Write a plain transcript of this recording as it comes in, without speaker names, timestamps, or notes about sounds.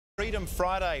Freedom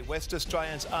Friday. West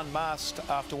Australians unmasked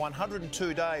after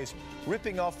 102 days,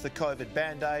 ripping off the COVID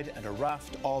band-aid and a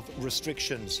raft of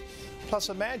restrictions. Plus,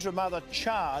 a Mandurah mother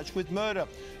charged with murder,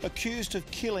 accused of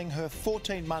killing her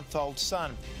 14-month-old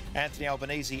son. Anthony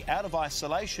Albanese out of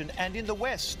isolation and in the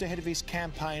West ahead of his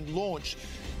campaign launch.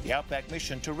 The Outback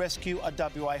mission to rescue a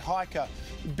WA hiker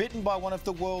bitten by one of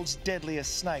the world's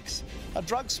deadliest snakes. A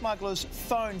drug smuggler's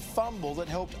phone fumble that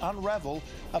helped unravel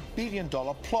a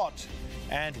billion-dollar plot.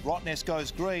 And Rottnest goes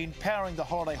green, powering the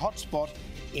holiday hotspot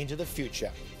into the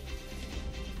future.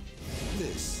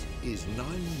 This is 9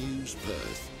 News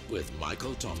Perth with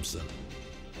Michael Thompson.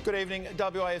 Good evening.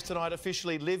 WA is tonight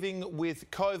officially living with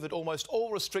COVID. Almost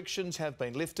all restrictions have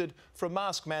been lifted, from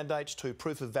mask mandates to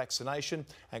proof of vaccination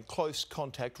and close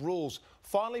contact rules,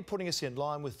 finally putting us in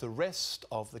line with the rest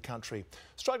of the country.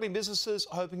 Struggling businesses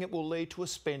hoping it will lead to a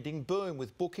spending boom,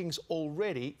 with bookings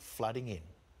already flooding in.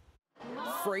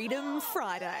 Freedom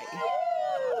Friday.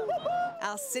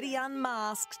 Our city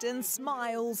unmasked and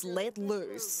smiles let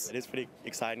loose. It is pretty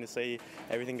exciting to see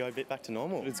everything go a bit back to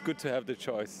normal. It's good to have the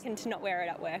choice. And to not wear it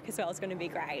at work as well is going to be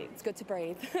great. It's good to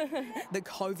breathe. The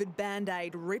COVID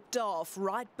band-aid ripped off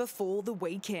right before the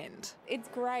weekend. It's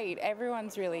great.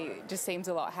 Everyone's really just seems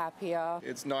a lot happier.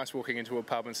 It's nice walking into a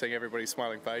pub and seeing everybody's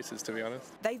smiling faces, to be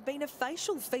honest. They've been a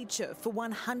facial feature for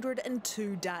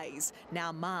 102 days.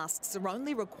 Now masks are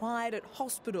only required at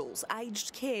hospitals,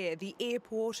 aged care, the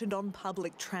airport and on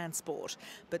public transport,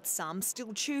 but some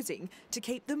still choosing to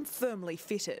keep them firmly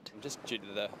fitted. Just due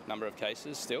to the number of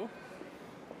cases still.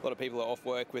 A lot of people are off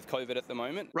work with COVID at the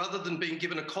moment. Rather than being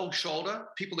given a cold shoulder,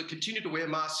 people that continue to wear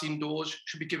masks indoors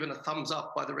should be given a thumbs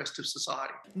up by the rest of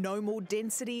society. No more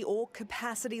density or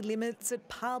capacity limits at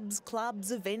pubs,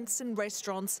 clubs, events and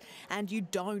restaurants, and you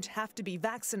don't have to be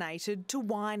vaccinated to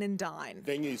wine and dine.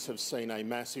 Venues have seen a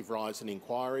massive rise in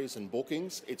inquiries and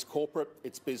bookings. It's corporate,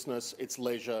 it's business, it's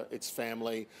leisure, it's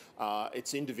family,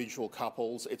 it's individual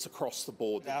couples, it's across the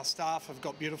board. Our staff have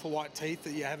got beautiful white teeth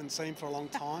that you haven't seen for a long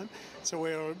time, so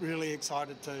we're really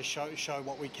excited to show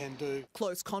what we can do.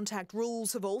 Close contact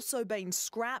rules have also been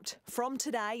scrapped. From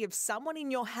today, if someone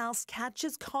in your house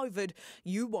catches COVID,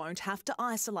 you won't have to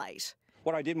isolate.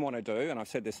 What I didn't want to do, and I've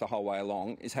said this the whole way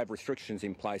along, is have restrictions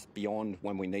in place beyond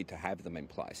when we need to have them in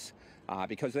place,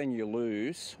 because then you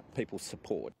lose people's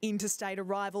support. Interstate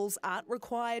arrivals aren't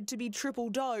required to be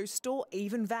triple dosed or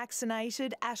even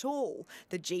vaccinated at all.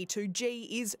 The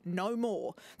G2G is no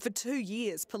more. For 2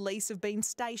 years, police have been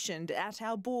stationed at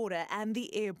our border and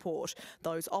the airport,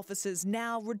 those officers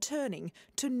now returning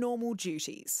to normal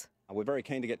duties. We're very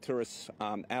keen to get tourists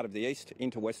out of the east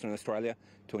into Western Australia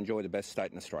to enjoy the best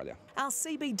state in Australia. Our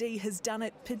CBD has done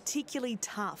it particularly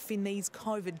tough in these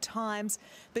COVID times,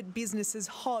 but businesses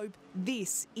hope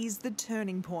this is the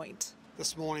turning point.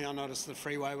 This morning I noticed the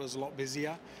freeway was a lot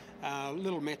busier.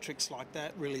 Little metrics like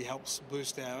that really helps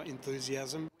boost our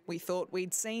enthusiasm. We thought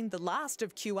we'd seen the last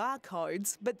of QR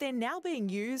codes, but they're now being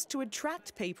used to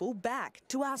attract people back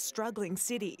to our struggling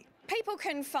city. People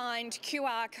can find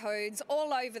QR codes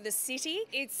all over the city.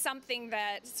 It's something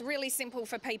that's really simple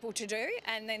for people to do,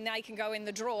 and then they can go in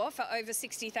the draw for over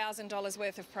 $60,000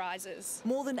 worth of prizes.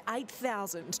 More than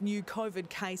 8,000 new COVID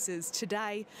cases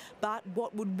today, but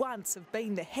what would once have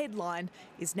been the headline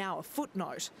is now a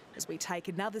footnote as we take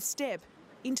another step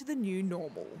into the new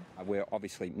normal. We're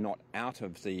obviously not out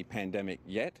of the pandemic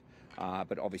yet,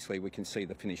 but obviously we can see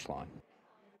the finish line.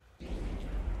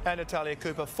 And Natalia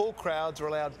Cooper, full crowds are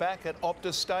allowed back at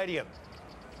Optus Stadium.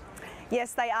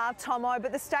 Yes, they are, Tomo,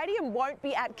 but the stadium won't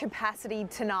be at capacity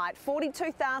tonight.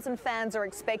 42,000 fans are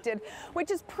expected,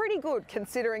 which is pretty good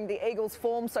considering the Eagles'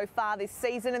 form so far this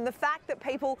season and the fact that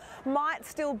people might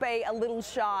still be a little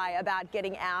shy about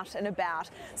getting out and about.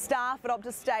 Staff at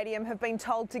Optus Stadium have been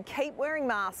told to keep wearing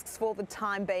masks for the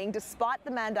time being, despite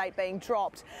the mandate being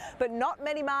dropped. But not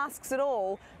many masks at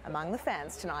all among the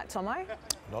fans tonight, Tomo.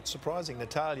 Not surprising,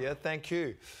 Natalia. Thank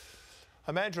you.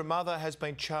 A Mandurah mother has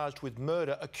been charged with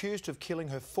murder, accused of killing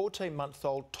her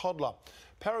 14-month-old toddler.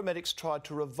 Paramedics tried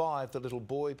to revive the little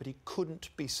boy, but he couldn't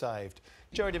be saved.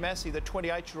 Jerry DeMasi, the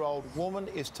 28-year-old woman,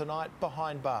 is tonight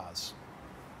behind bars.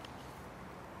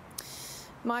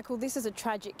 Michael, this is a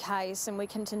tragic case, and we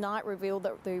can tonight reveal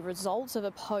that the results of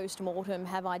a post-mortem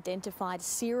have identified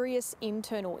serious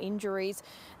internal injuries,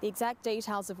 the exact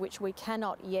details of which we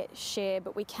cannot yet share,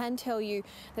 but we can tell you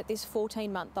that this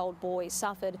 14-month-old boy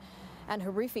suffered an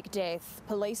horrific death,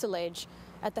 police allege,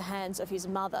 at the hands of his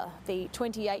mother. The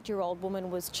 28-year-old woman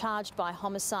was charged by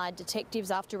homicide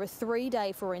detectives after a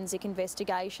 3-day forensic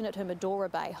investigation at her Medora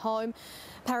Bay home.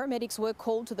 Paramedics were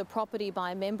called to the property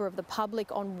by a member of the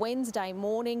public on Wednesday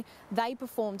morning. They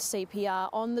performed CPR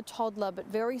on the toddler, but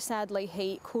very sadly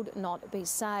he could not be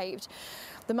saved.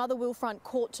 The mother will front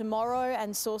court tomorrow,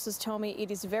 and sources tell me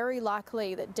it is very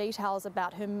likely that details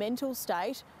about her mental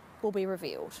state will be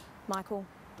revealed. Michael.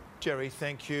 Jerry,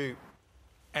 thank you.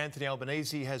 Anthony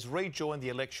Albanese has rejoined the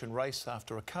election race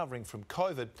after recovering from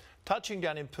COVID, touching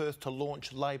down in Perth to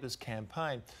launch Labor's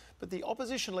campaign. But the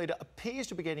opposition leader appears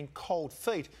to be getting cold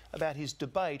feet about his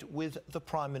debate with the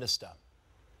Prime Minister.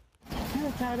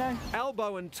 Hello, Toto.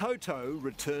 Albo and Toto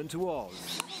return to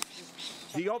Oz.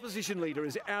 The opposition leader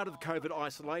is out of COVID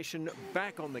isolation,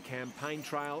 back on the campaign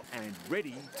trail and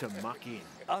ready to muck in.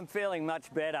 I'm feeling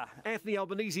much better. Anthony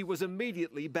Albanese was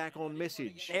immediately back on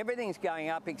message. Everything's going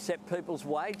up except people's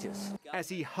wages. As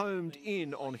he homed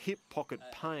in on hip pocket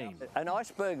pain. An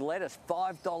iceberg lettuce,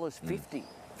 $5.50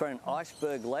 for an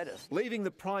iceberg lettuce. Leaving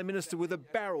the Prime Minister with a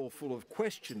barrel full of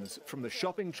questions from the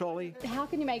shopping trolley. How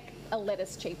can you make a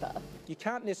lettuce cheaper? You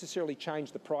can't necessarily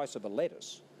change the price of a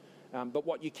lettuce. But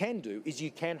what you can do is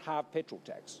you can halve petrol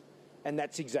tax, and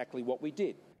that's exactly what we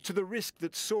did. To the risk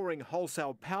that soaring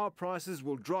wholesale power prices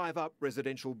will drive up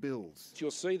residential bills.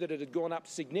 You'll see that it had gone up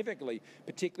significantly,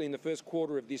 particularly in the first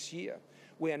quarter of this year.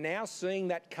 We are now seeing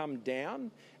that come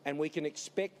down, and we can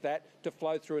expect that to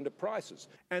flow through into prices.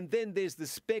 And then there's the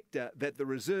spectre that the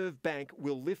Reserve Bank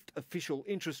will lift official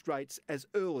interest rates as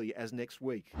early as next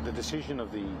week. The decision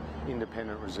of the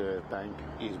Independent Reserve Bank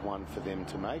is one for them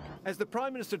to make. As the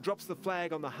Prime Minister drops the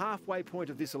flag on the halfway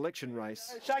point of this election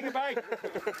race, shake it back.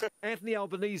 Anthony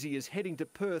Albanese is heading to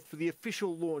Perth for the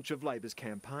official launch of Labor's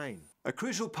campaign. A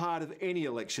crucial part of any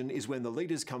election is when the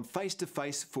leaders come face to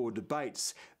face for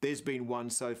debates. There's been one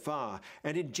so far,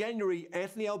 and in January,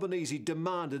 Anthony Albanese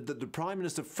demanded that the Prime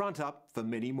Minister front up for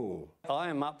many more. I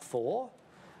am up for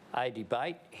a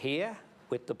debate here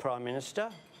with the Prime Minister.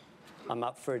 I'm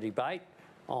up for a debate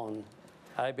on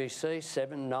ABC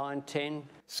 7, 9, 10.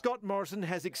 Scott Morrison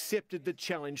has accepted the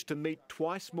challenge to meet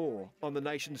twice more on the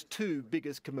nation's 2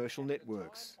 biggest commercial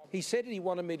networks. He said he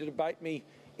wanted me to debate me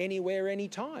anywhere,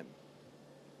 anytime.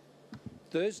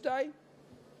 Thursday,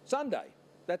 Sunday.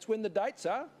 That's when the dates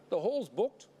are. The hall's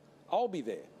booked. I'll be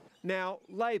there. Now,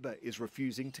 Labor is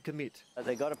refusing to commit.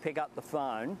 They've got to pick up the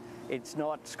phone. It's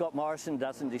not, Scott Morrison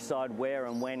doesn't decide where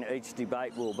and when each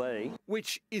debate will be.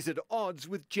 Which is at odds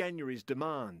with January's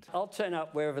demand. I'll turn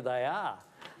up wherever they are.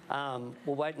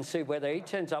 We'll wait and see whether he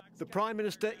turns up. The Prime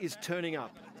Minister is turning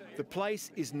up. The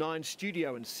place is 9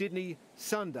 Studio in Sydney,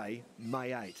 Sunday,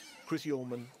 May 8. Chris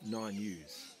Ullman, 9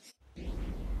 News.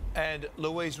 And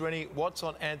Louise Rennie, what's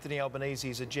on Anthony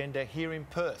Albanese's agenda here in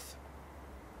Perth?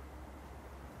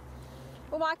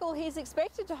 Well, Michael, he's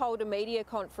expected to hold a media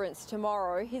conference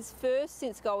tomorrow, his first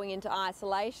since going into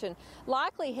isolation,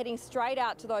 likely heading straight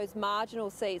out to those marginal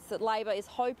seats that Labor is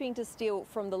hoping to steal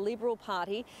from the Liberal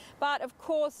Party. But of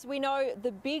course, we know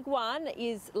the big one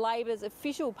is Labor's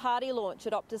official party launch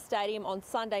at Optus Stadium on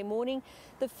Sunday morning,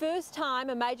 the first time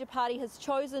a major party has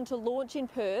chosen to launch in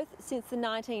Perth since the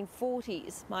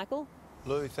 1940s. Michael?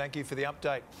 Lou, thank you for the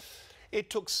update. It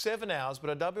took 7 hours, but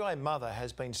a WA mother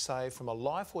has been saved from a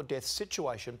life or death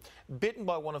situation, bitten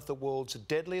by one of the world's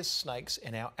deadliest snakes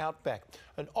in our outback.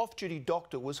 An off-duty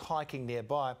doctor was hiking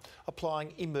nearby,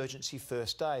 applying emergency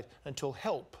first aid until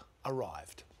help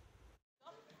arrived.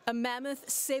 A mammoth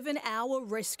 7-hour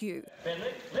rescue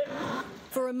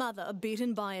for a mother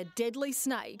bitten by a deadly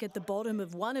snake at the bottom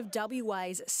of one of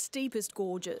WA's steepest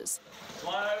gorges.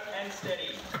 Slow and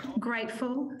steady.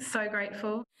 Grateful, so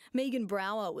grateful. Megan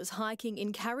Brower was hiking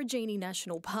in Karrajini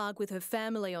National Park with her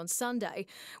family on Sunday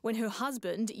when her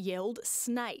husband yelled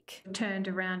snake. Turned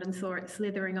around and saw it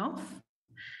slithering off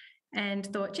and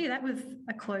thought, gee, that was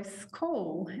a close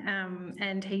call.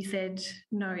 And he said,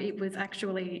 no, it was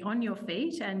actually on your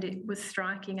feet and it was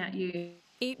striking at you.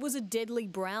 It was a deadly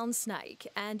brown snake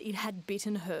and it had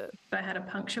bitten her. I had a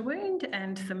puncture wound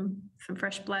and some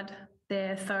fresh blood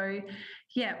there. So,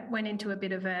 yeah, went into a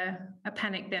bit of a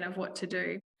panic then of what to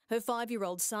do. Her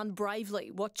 5-year-old son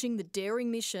bravely watching the daring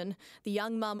mission. The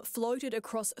young mum floated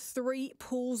across 3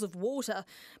 pools of water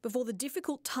before the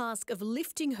difficult task of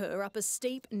lifting her up a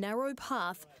steep, narrow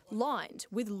path lined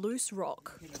with loose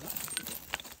rock.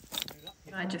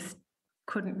 I just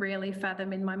couldn't really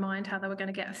fathom in my mind how they were going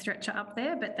to get a stretcher up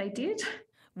there, but they did.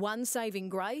 One saving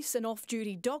grace, an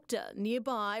off-duty doctor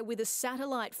nearby with a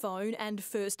satellite phone and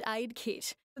first aid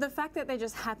kit. The fact that there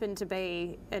just happened to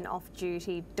be an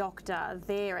off-duty doctor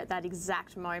there at that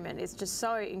exact moment is just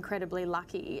so incredibly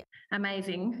lucky.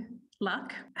 Amazing.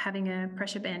 luck. Having a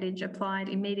pressure bandage applied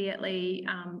immediately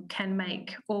can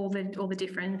make all the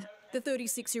difference. The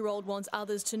 36-year-old wants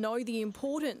others to know the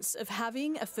importance of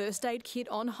having a first aid kit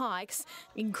on hikes.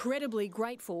 Incredibly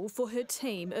grateful for her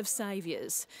team of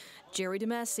saviours. Jerry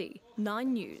Damasi,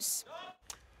 9 News.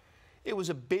 It was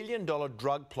a $1 billion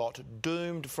drug plot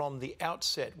doomed from the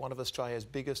outset, one of Australia's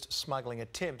biggest smuggling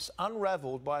attempts,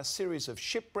 unravelled by a series of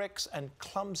shipwrecks and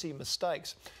clumsy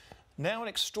mistakes. Now an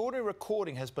extraordinary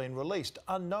recording has been released,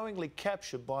 unknowingly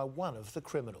captured by one of the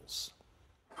criminals.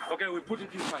 OK, we put it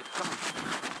inside. Come on.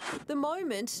 The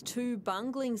moment two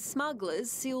bungling smugglers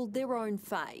sealed their own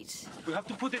fate. We have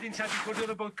to put it inside before the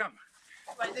other boat comes.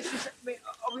 Right, this is...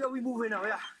 Are we moving now,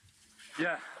 yeah?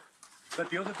 Yeah. But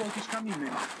the other boat is coming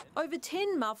now. Over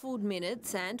 10 muffled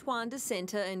minutes, Antoine De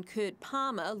Center and Kurt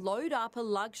Palmer load up a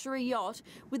luxury yacht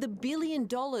with $1 billion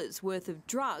worth of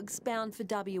drugs bound for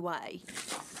WA.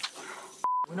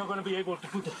 We're not going to be able to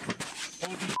put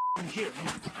all this in here.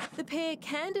 The pair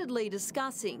candidly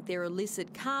discussing their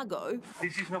illicit cargo.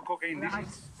 This is not cocaine,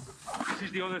 this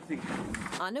is the other thing.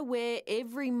 Unaware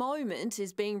every moment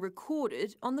is being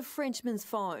recorded on the Frenchman's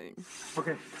phone.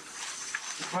 OK,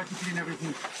 try to clean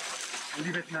everything.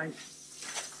 Leave it nice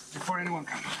before anyone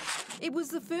comes. It was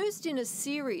the first in a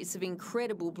series of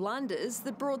incredible blunders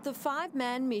that brought the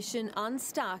 5-man mission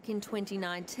unstuck in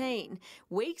 2019.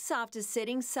 Weeks after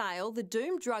setting sail, the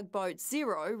doomed drug boat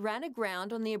Zero ran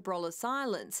aground on the Abrolhos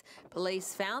Islands.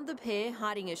 Police found the pair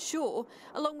hiding ashore,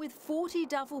 along with 40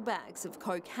 duffel bags of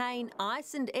cocaine,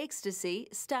 ice and ecstasy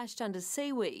stashed under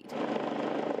seaweed.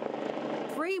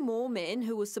 3 more men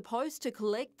who were supposed to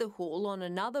collect the haul on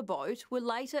another boat were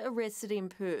later arrested in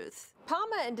Perth.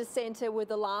 Palmer and De Center were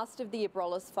the last of the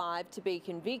Abrolhos 5 to be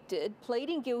convicted,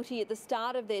 pleading guilty at the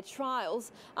start of their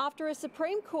trials after a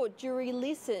Supreme Court jury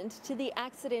listened to the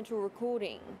accidental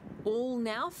recording. All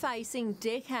now facing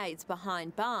decades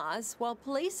behind bars, while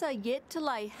police are yet to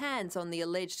lay hands on the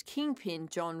alleged kingpin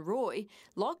John Roy,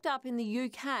 locked up in the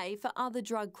UK for other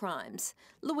drug crimes.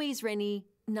 Louise Rennie,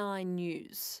 9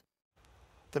 News.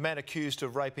 The man accused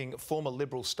of raping former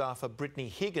Liberal staffer Brittany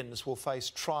Higgins will face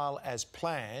trial as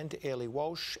planned. Airlie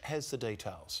Walsh has the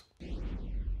details.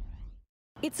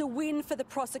 It's a win for the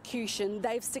prosecution.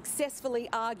 They've successfully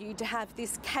argued to have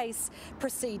this case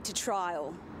proceed to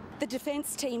trial. The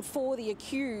defence team for the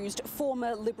accused,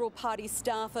 former Liberal Party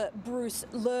staffer Bruce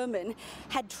Lerman,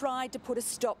 had tried to put a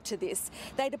stop to this.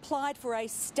 They'd applied for a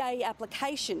stay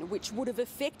application, which would have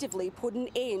effectively put an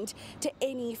end to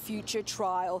any future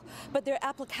trial. But their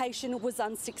application was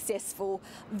unsuccessful.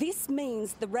 This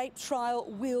means the rape trial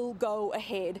will go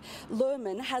ahead.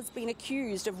 Lerman has been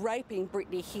accused of raping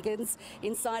Brittany Higgins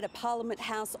inside a Parliament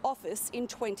House office in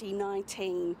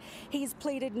 2019. He's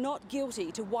pleaded not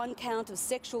guilty to 1 count of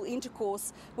sexual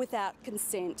intercourse without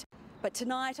consent. But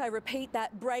tonight, I repeat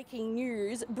that breaking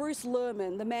news. Bruce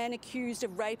Lerman, the man accused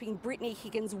of raping Brittany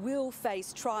Higgins, will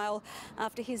face trial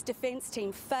after his defence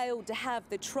team failed to have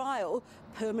the trial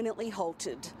permanently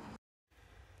halted.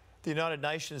 The United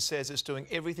Nations says it's doing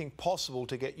everything possible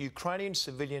to get Ukrainian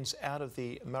civilians out of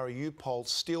the Mariupol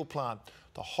steel plant.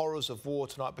 The horrors of war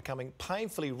tonight becoming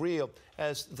painfully real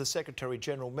as the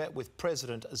Secretary-General met with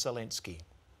President Zelensky.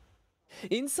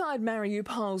 Inside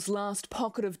Mariupol's last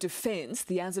pocket of defence,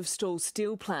 the Azovstal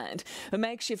steel plant, a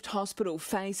makeshift hospital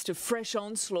faced a fresh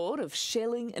onslaught of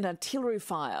shelling and artillery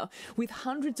fire, with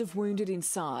hundreds of wounded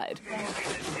inside.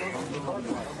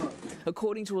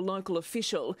 According to a local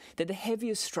official, they're the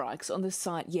heaviest strikes on the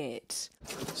site yet.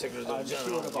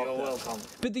 Secretary-General, you're welcome.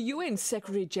 But the UN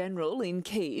Secretary-General in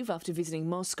Kyiv, after visiting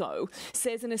Moscow,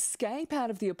 says an escape out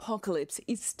of the apocalypse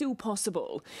is still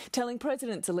possible, telling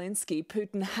President Zelensky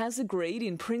Putin has agreed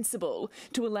in principle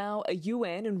to allow a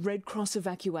UN and Red Cross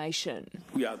evacuation.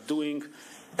 We are doing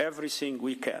everything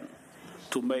we can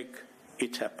to make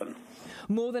it happen.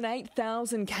 More than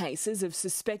 8,000 cases of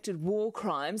suspected war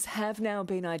crimes have now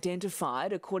been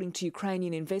identified, according to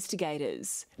Ukrainian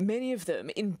investigators. Many of them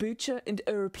in Bucha and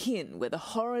Irpin, where the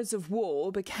horrors of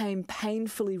war became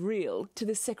painfully real to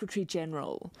the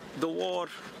Secretary-General. The war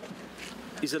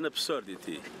is an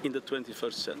absurdity in the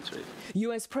 21st century.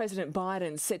 US President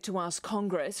Biden set to ask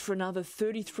Congress for another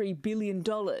 $33 billion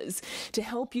to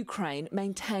help Ukraine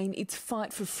maintain its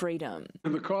fight for freedom.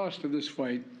 The cost of this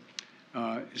fight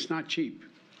it's not cheap.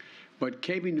 But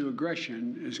caving to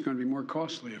aggression is going to be more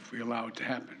costly if we allow it to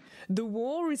happen. The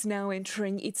war is now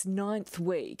entering its 9th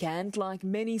week and, like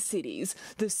many cities,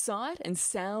 the sight and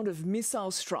sound of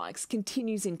missile strikes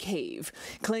continues in Kyiv.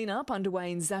 Clean-up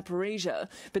underway in Zaporizhia,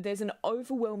 but there's an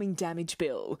overwhelming damage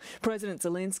bill. President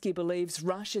Zelensky believes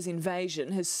Russia's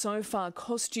invasion has so far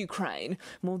cost Ukraine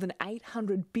more than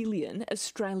 800 billion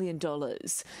Australian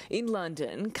dollars. In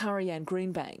London, Karianne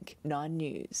Greenbank, 9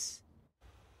 News.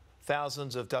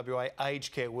 Thousands of WA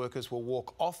aged care workers will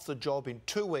walk off the job in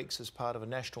 2 weeks as part of a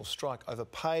national strike over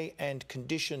pay and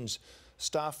conditions.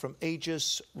 Staff from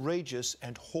Aegis, Regis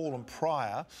and Hall and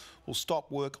Pryor will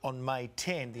stop work on May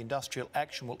 10. The industrial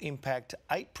action will impact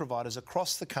 8 providers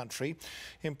across the country,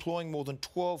 employing more than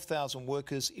 12,000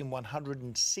 workers in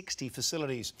 160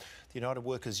 facilities. The United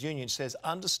Workers Union says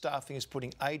understaffing is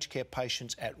putting aged care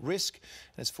patients at risk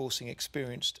and is forcing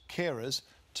experienced carers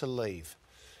to leave.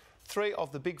 3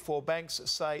 of the big 4 banks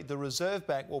say the Reserve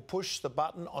Bank will push the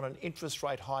button on an interest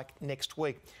rate hike next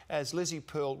week. As Lizzie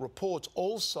Pearl reports,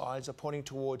 all sides are pointing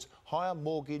towards higher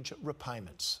mortgage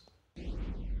repayments.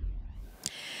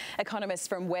 Economists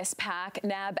from Westpac,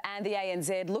 NAB and the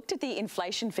ANZ looked at the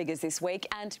inflation figures this week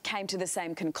and came to the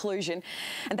same conclusion,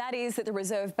 and that is that the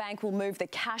Reserve Bank will move the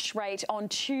cash rate on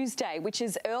Tuesday, which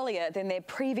is earlier than their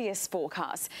previous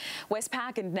forecasts.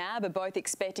 Westpac and NAB are both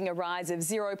expecting a rise of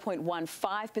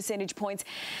 0.15 percentage points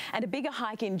and a bigger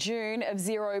hike in June of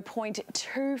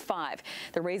 0.25.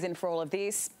 The reason for all of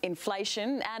this,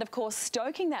 inflation, and of course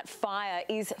stoking that fire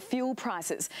is fuel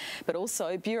prices. But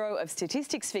also Bureau of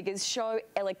Statistics figures show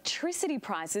electricity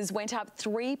prices went up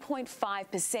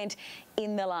 3.5%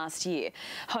 in the last year.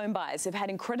 Home buyers have had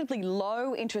incredibly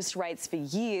low interest rates for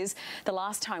years. The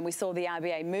last time we saw the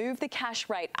RBA move the cash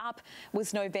rate up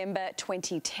was November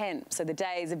 2010. So the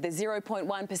days of the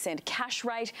 0.1% cash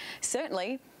rate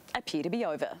certainly appear to be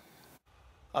over.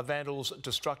 A vandal's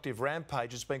destructive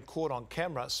rampage has been caught on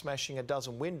camera smashing a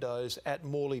dozen windows at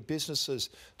Morley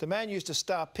businesses. The man used a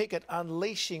star picket,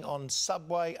 unleashing on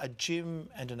Subway, a gym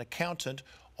and an accountant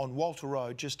on Walter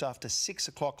Road just after 6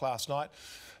 o'clock last night.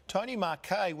 Tony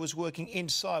Marquet was working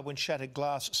inside when shattered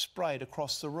glass sprayed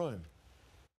across the room.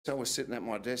 So I was sitting at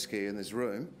my desk here in this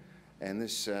room, and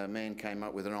this man came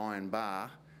up with an iron bar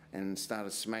and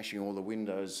started smashing all the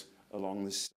windows along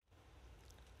this.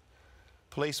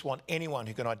 Police want anyone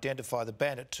who can identify the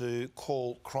bandit to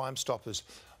call Crime Stoppers.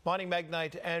 Mining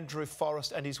magnate Andrew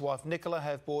Forrest and his wife Nicola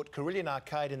have bought Carillion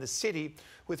Arcade in the city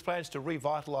with plans to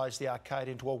revitalise the arcade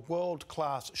into a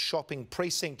world-class shopping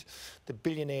precinct. The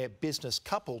billionaire business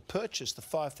couple purchased the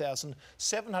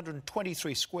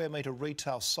 5,723 square metre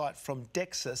retail site from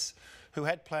Dexus, who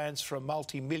had plans for a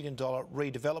multi-million-dollar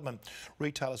redevelopment.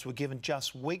 Retailers were given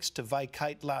just weeks to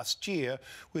vacate last year,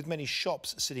 with many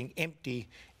shops sitting empty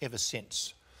ever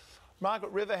since.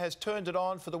 Margaret River has turned it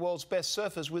on for the world's best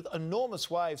surfers, with enormous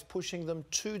waves pushing them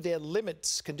to their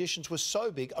limits. Conditions were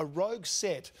so big, a rogue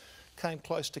set came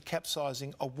close to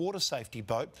capsizing a water safety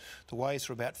boat. The waves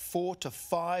were about 4 to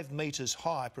 5 metres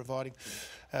high, providing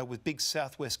with big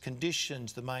southwest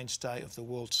conditions the mainstay of the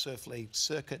World Surf League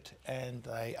circuit, and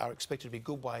they are expected to be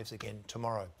good waves again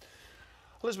tomorrow.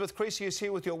 Elizabeth Creasy is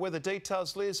here with your weather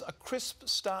details. Liz, a crisp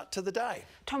start to the day.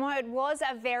 Tomo, it was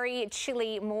a very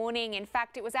chilly morning. In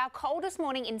fact, it was our coldest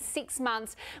morning in 6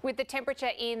 months, with the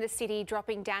temperature in the city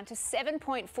dropping down to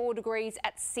 7.4 degrees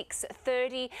at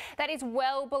 6:30. That is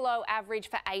well below average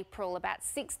for April, about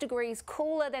 6 degrees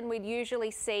cooler than we'd usually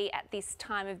see at this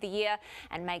time of the year,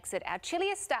 and makes it our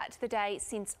chilliest start to the day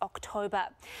since October.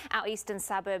 Our eastern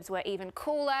suburbs were even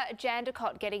cooler,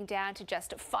 Jandakot getting down to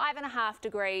just 5.5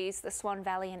 degrees, the Swan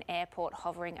Valley and Airport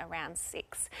hovering around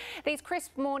 6. These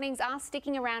crisp mornings are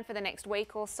sticking around for the next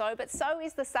week or so, but so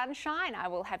is the sunshine. I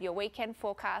will have your weekend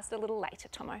forecast a little later,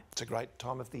 Tomo. It's a great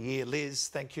time of the year. Liz,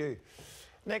 thank you.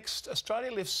 Next, Australia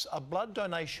lifts a blood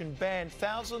donation ban.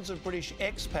 Thousands of British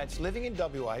expats living in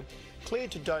WA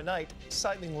cleared to donate,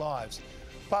 saving lives.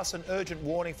 Plus, an urgent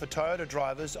warning for Toyota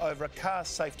drivers over a car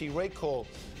safety recall.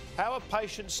 How a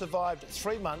patient survived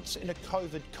 3 months in a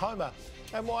COVID coma,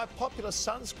 and why popular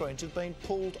sunscreens have been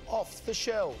pulled off the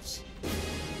shelves.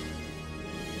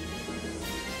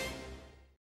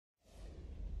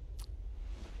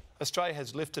 Australia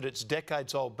has lifted its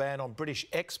decades-old ban on British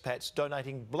expats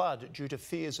donating blood due to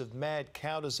fears of mad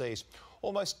cow disease.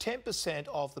 Almost 10%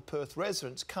 of the Perth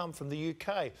residents come from the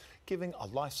UK, giving a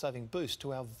life-saving boost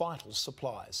to our vital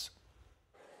supplies.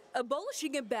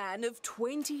 Abolishing a ban of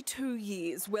 22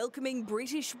 years, welcoming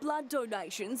British blood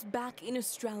donations back in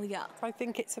Australia. I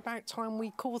think it's about time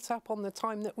we caught up on the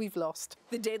time that we've lost.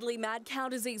 The deadly mad cow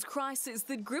disease crisis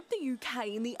that gripped the UK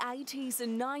in the 80s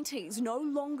and 90s no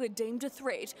longer deemed a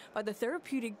threat by the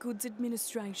Therapeutic Goods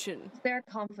Administration. They're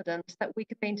confident that we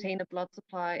can maintain a blood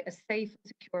supply, a safe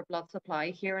and secure blood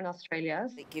supply here in Australia.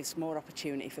 It gives more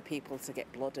opportunity for people to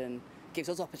get blood and gives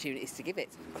us opportunities to give it.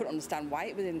 Couldn't understand why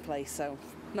it was in place, so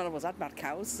none of us had mad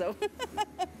cows, so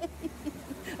I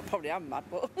probably am mad,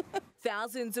 but...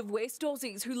 Thousands of West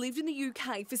Aussies who lived in the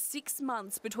UK for 6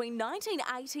 months between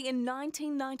 1980 and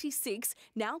 1996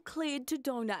 now cleared to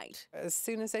donate. As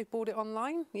soon as they've bought it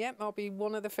online, yep, I'll be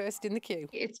one of the first in the queue.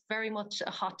 It's very much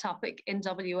a hot topic in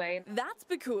WA. That's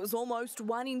because almost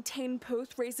 1 in 10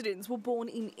 Perth residents were born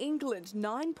in England,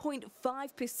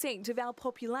 9.5% of our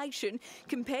population,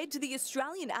 compared to the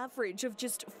Australian average of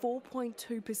just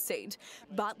 4.2%.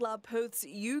 Butler, Perth's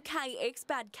UK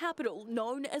expat capital,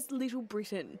 known as Little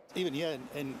Britain. Even here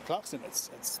in Clarkson,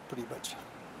 it's pretty much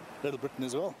Little Britain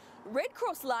as well. Red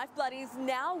Cross Lifeblood is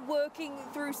now working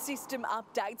through system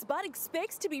updates, but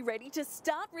expects to be ready to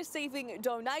start receiving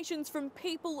donations from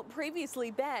people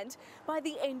previously banned by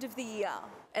the end of the year.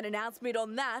 An announcement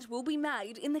on that will be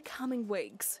made in the coming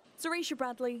weeks. Zarisha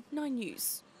Bradley, 9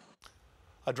 News.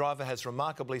 A driver has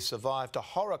remarkably survived a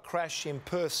horror crash in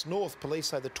Perth's north. Police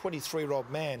say the 23-year-old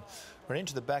man ran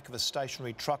into the back of a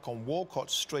stationary truck on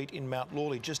Walcott Street in Mount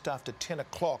Lawley just after 10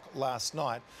 o'clock last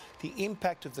night. The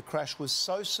impact of the crash was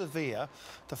so severe,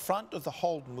 the front of the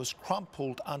Holden was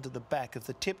crumpled under the back of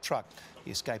the tip truck.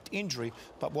 He escaped injury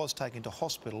but was taken to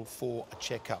hospital for a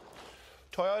checkup.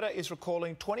 Toyota is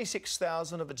recalling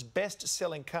 26,000 of its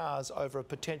best-selling cars over a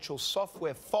potential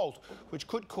software fault which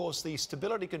could cause the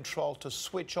stability control to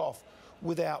switch off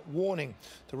without warning.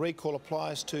 The recall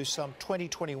applies to some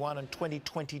 2021 and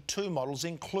 2022 models,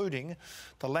 including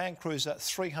the Land Cruiser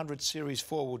 300 Series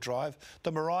four-wheel drive,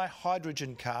 the Mirai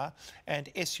hydrogen car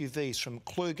and SUVs from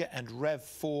Kluger and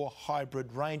RAV4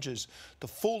 hybrid ranges. The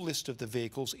full list of the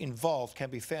vehicles involved can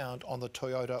be found on the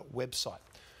Toyota website.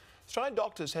 Australian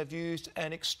doctors have used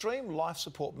an extreme life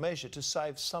support measure to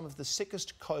save some of the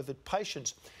sickest COVID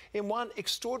patients. In one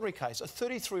extraordinary case, a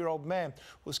 33-year-old man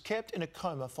was kept in a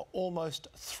coma for almost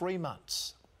 3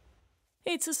 months.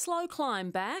 It's a slow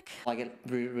climb back. I get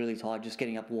really tired just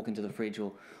getting up, walking to the fridge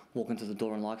or walking to the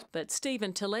door and likes. But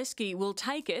Stephen Teleski will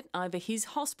take it over his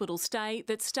hospital stay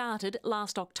that started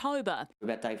last October.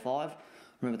 About day 5, I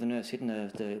remember the nurse hitting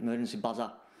the emergency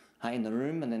buzzer in the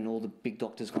room, and then all the big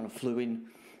doctors kind of flew in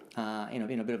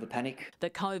a bit of a panic. The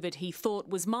COVID he thought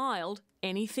was mild,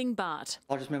 anything but.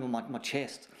 I just remember my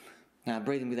chest,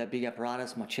 breathing with that big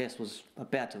apparatus, my chest was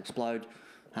about to explode,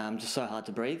 just so hard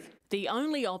to breathe. The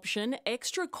only option,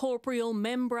 extracorporeal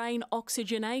membrane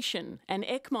oxygenation, an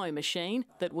ECMO machine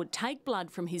that would take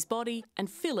blood from his body and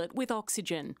fill it with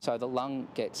oxygen. So the lung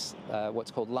gets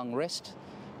what's called lung rest,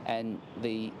 and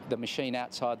the machine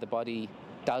outside the body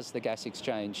does the gas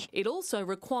exchange. It also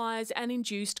requires an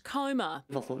induced coma.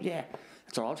 I thought, yeah,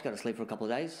 it's all right, I'll just go to sleep for a couple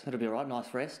of days. It'll be all right,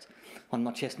 nice rest.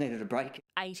 My chest needed a break.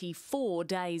 84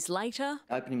 days later.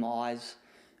 Opening my eyes,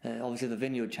 obviously the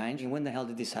venue had changed. And when the hell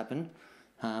did this happen?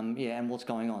 And what's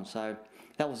going on? So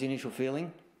that was the initial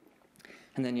feeling.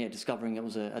 And then, discovering it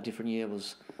was a different year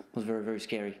was very, very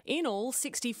scary. In all,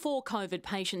 64 COVID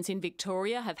patients in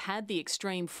Victoria have had the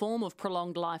extreme form of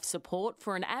prolonged life support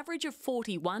for an average of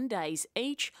 41 days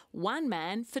each, one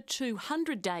man for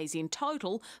 200 days in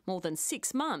total, more than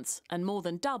 6 months, and more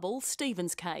than double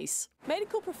Stephen's case.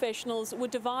 Medical professionals were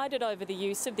divided over the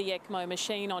use of the ECMO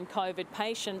machine on COVID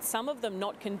patients, some of them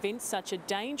not convinced such a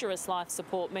dangerous life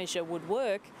support measure would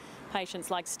work.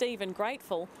 Patients like Stephen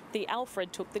grateful the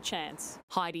Alfred took the chance.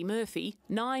 Heidi Murphy,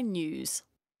 9 News.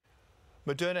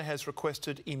 Moderna has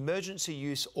requested emergency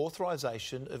use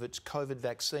authorisation of its COVID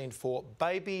vaccine for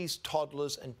babies,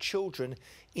 toddlers and children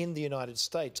in the United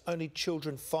States. Only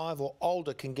children 5 or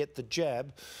older can get the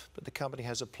jab, but the company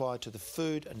has applied to the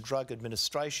Food and Drug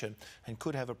Administration and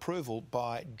could have approval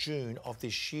by June of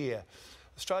this year.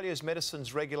 Australia's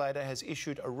medicines regulator has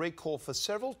issued a recall for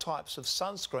several types of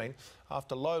sunscreen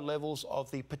after low levels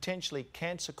of the potentially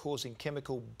cancer-causing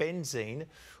chemical benzene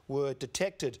were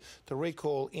detected. The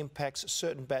recall impacts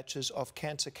certain batches of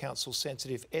Cancer Council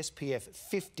sensitive SPF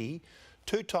 50,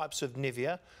 2 types of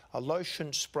Nivea, a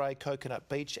lotion spray coconut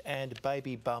beach and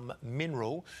baby bum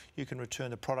mineral. You can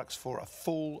return the products for a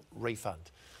full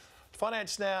refund.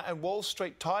 Finance now, and Wall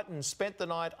Street titans spent the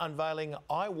night unveiling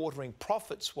eye-watering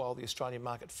profits while the Australian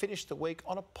market finished the week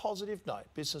on a positive note.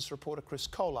 Business reporter Chris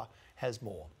Kohler has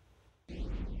more.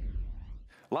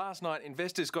 Last night,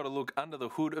 investors got a look under the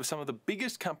hood of some of the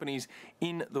biggest companies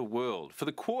in the world. For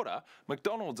the quarter,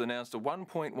 McDonald's announced a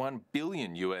 $1.1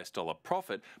 billion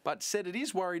profit, but said it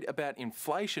is worried about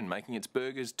inflation making its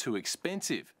burgers too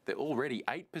expensive. They're already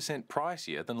 8%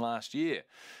 pricier than last year.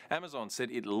 Amazon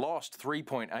said it lost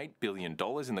 $3.8 billion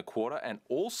in the quarter and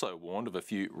also warned of a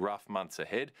few rough months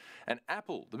ahead. And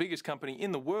Apple, the biggest company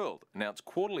in the world, announced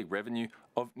quarterly revenue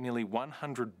of nearly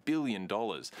 $100 billion.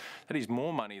 That is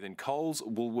more money than Coles,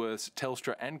 Woolworths,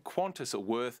 Telstra and Qantas are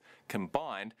worth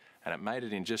combined, and it made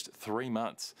it in just 3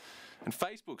 months. And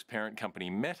Facebook's parent company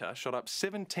Meta shot up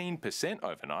 17%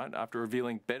 overnight after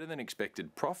revealing better than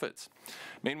expected profits.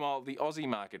 Meanwhile, the Aussie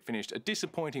market finished a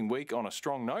disappointing week on a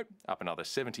strong note, up another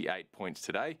 78 points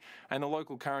today, and the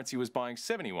local currency was buying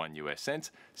 71 US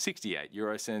cents, 68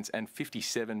 euro cents and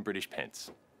 57 British pence.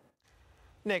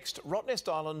 Next,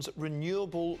 Rottnest Island's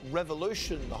renewable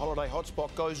revolution. The holiday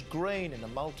hotspot goes green in a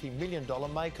multi-million-dollar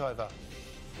makeover.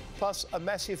 Plus, a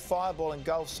massive fireball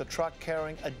engulfs a truck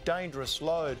carrying a dangerous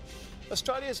load.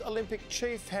 Australia's Olympic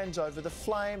chief hands over the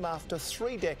flame after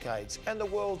 3 decades, and the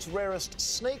world's rarest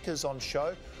sneakers on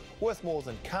show, worth more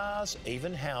than cars,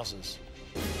 even houses.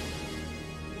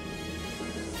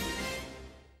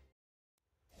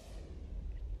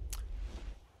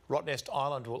 Rottnest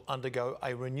Island will undergo a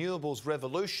renewables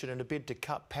revolution in a bid to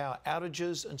cut power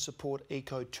outages and support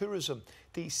ecotourism.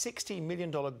 The $60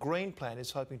 million green plan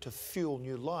is hoping to fuel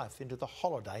new life into the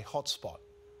holiday hotspot.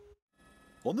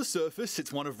 On the surface,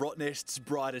 it's one of Rottnest's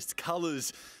brightest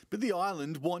colours, but the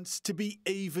island wants to be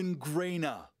even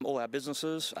greener. All our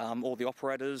businesses, all the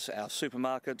operators, our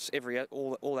supermarkets,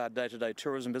 all our day-to-day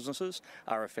tourism businesses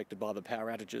are affected by the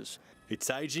power outages. Its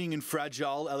ageing and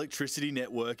fragile electricity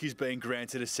network is being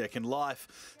granted a second life,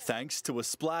 thanks to a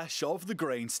splash of the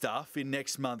green stuff in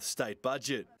next month's state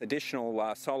budget.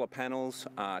 Additional solar panels,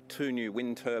 2 new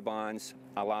wind turbines,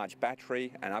 a large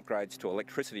battery and upgrades to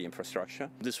electricity infrastructure.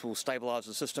 This will stabilise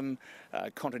the system,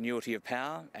 continuity of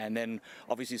power, and then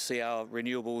obviously see our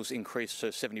renewables increase to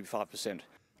 75%.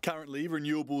 Currently,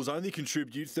 renewables only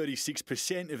contribute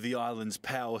 36% of the island's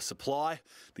power supply.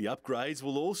 The upgrades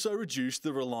will also reduce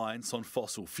the reliance on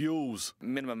fossil fuels.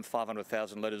 Minimum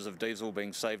 500,000 litres of diesel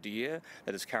being saved a year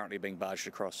that is currently being barged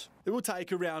across. It will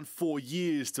take around 4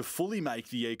 years to fully make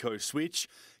the eco switch.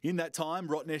 In that time,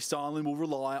 Rottnest Island will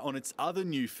rely on its other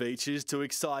new features to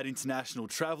excite international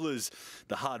travellers.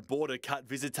 The hard border cut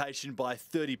visitation by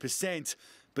 30%.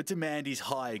 But demand is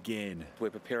high again. We're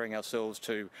preparing ourselves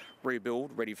to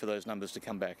rebuild, ready for those numbers to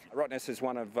come back. Rottnest is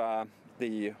one of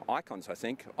the icons, I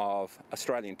think, of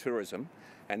Australian tourism,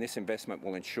 and this investment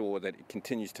will ensure that it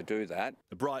continues to do that.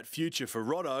 A bright future for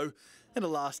Rotto and a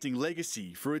lasting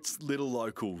legacy for its little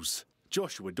locals.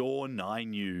 Joshua Dawn,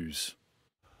 9 News.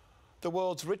 The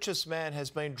world's richest man has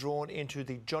been drawn into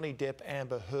the Johnny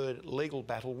Depp-Amber Heard legal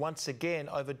battle once again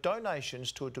over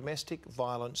donations to a domestic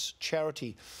violence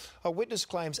charity. A witness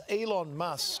claims Elon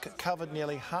Musk covered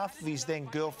nearly half of his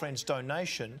then-girlfriend's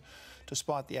donation,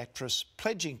 despite the actress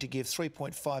pledging to give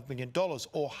 $3.5 million,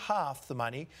 or half the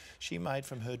money she made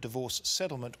from her divorce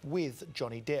settlement with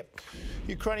Johnny Depp.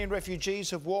 Ukrainian refugees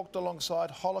have walked alongside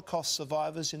Holocaust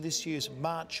survivors in this year's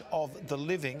March of the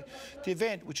Living. The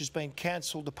event, which has been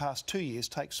cancelled the past 2 years,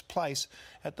 takes place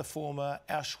at the former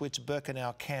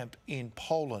Auschwitz-Birkenau camp in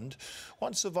Poland.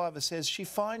 One survivor says she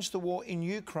finds the war in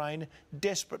Ukraine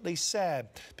desperately sad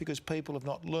because people have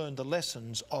not learned the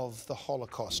lessons of the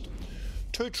Holocaust.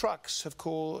 2 trucks have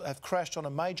crashed on a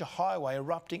major highway,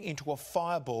 erupting into a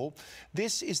fireball.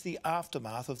 This is the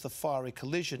aftermath of the fiery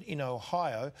collision in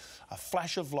Ohio, a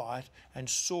flash of light and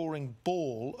soaring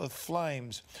ball of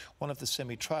flames. One of the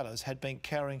semi-trailers had been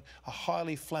carrying a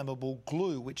highly flammable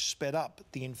glue which sped up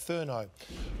the inferno.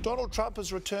 Donald Trump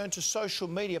has returned to social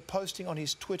media, posting on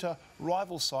his Twitter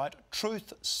rival site,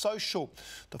 Truth Social.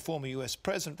 The former US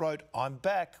president wrote, "I'm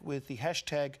back," with the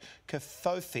hashtag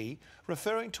Kathofi,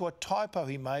 referring to a typo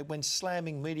he made when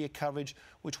slamming media coverage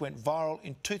which went viral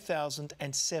in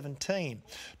 2017.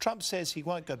 Trump says he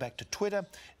won't go back to Twitter,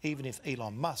 even if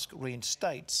Elon Musk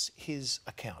reinstates his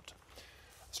account.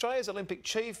 Australia's Olympic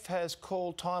chief has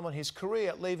called time on his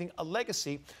career, leaving a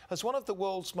legacy as one of the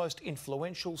world's most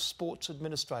influential sports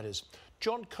administrators.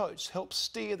 John Coates helped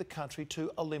steer the country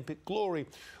to Olympic glory,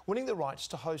 winning the rights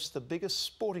to host the biggest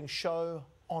sporting show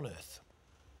on earth.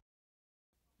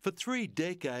 For 3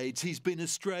 decades, he's been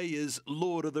Australia's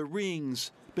Lord of the Rings.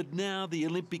 But now the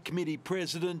Olympic Committee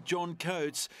President, John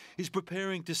Coates, is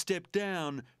preparing to step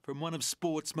down from one of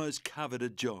sport's most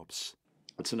coveted jobs.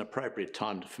 It's an appropriate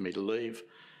time for me to leave,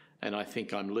 and I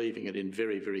think I'm leaving it in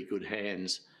very, very good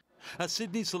hands. A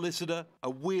Sydney solicitor, a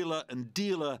wheeler and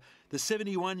dealer, the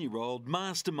 71-year-old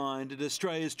masterminded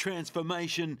Australia's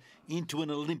transformation into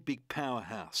an Olympic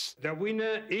powerhouse. The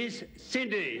winner is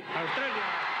Sydney, Australia.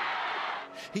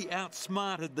 He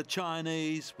outsmarted the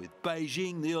Chinese, with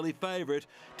Beijing the early favourite,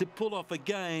 to pull off a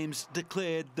Games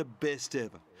declared the best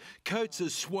ever.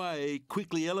 Coates' sway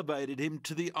quickly elevated him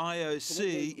to the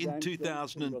IOC in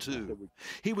 2002.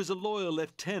 He was a loyal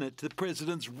lieutenant to the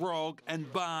presidents Rogge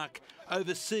and Bach,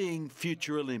 overseeing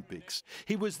future Olympics.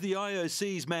 He was the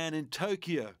IOC's man in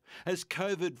Tokyo, as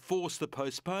COVID forced the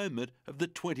postponement of the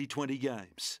 2020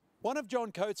 Games. One of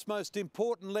John Coates' most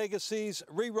important legacies,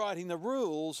 rewriting the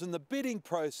rules in the bidding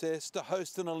process to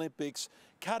host an Olympics,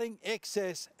 cutting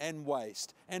excess and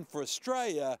waste. And for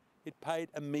Australia, it paid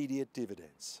immediate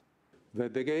dividends.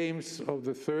 That the Games of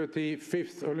the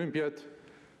 35th Olympiad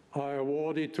are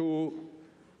awarded to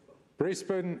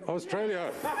Brisbane,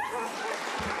 Australia.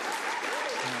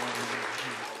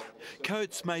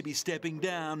 Coates may be stepping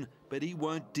down, but he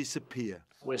won't disappear.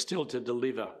 We're still to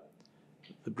deliver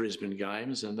the Brisbane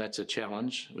Games, and that's a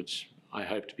challenge which I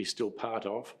hope to be still part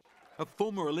of. A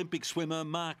former Olympic swimmer,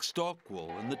 Mark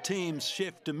Stockwell, and the team's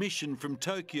chef de mission from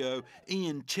Tokyo,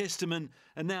 Ian Chesterman,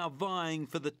 are now vying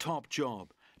for the top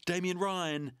job. Damien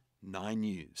Ryan, 9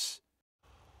 News.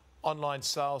 Online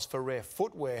sales for rare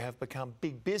footwear have become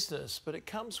big business, but it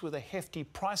comes with a hefty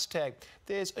price tag.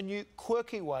 There's a new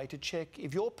quirky way to check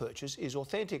if your purchase is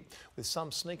authentic, with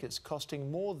some sneakers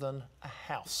costing more than a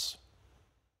house.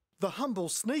 The humble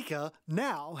sneaker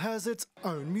now has its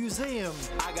own museum.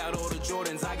 I got all the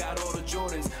Jordans,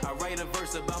 I write a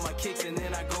verse about my kicks and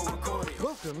then I go record it.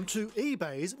 Welcome to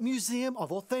eBay's Museum of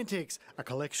Authentics, a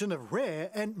collection of rare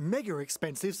and mega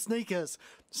expensive sneakers.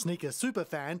 Sneaker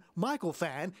superfan Michael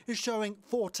Fan is showing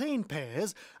 14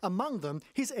 pairs, among them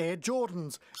his Air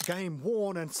Jordans, game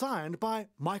worn and signed by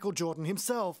Michael Jordan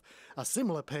himself. A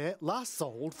similar pair last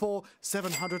sold for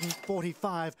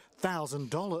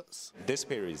 $745,000. This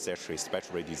pair is actually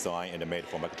specially designed and made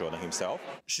for Michael Jordan himself.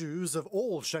 Shoes of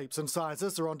all shapes and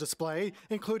sizes are on display,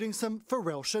 including some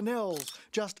Pharrell Chanels.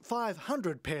 Just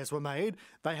 500 pairs were made.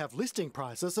 They have listing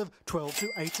prices of $12,000 to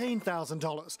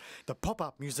 $18,000. The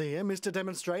pop-up museum is to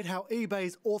demonstrate how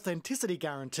eBay's authenticity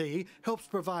guarantee helps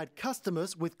provide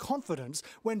customers with confidence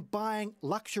when buying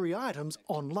luxury items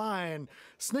online.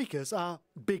 Sneakers are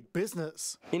big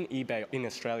business. In eBay in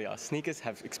Australia, sneakers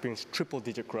have experienced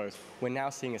triple-digit growth. We're now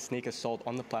seeing a sneaker sold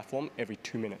on the platform every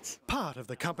 2 minutes. Part of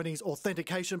the company's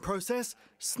authentication process,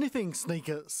 sniffing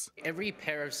sneakers. Every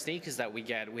pair of sneakers that we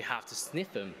get, we have to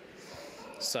sniff them.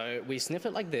 So we sniff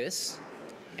it like this,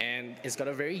 and it's got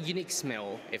a very unique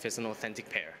smell if it's an authentic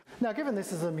pair. Now, given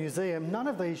this is a museum, none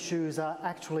of these shoes are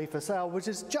actually for sale, which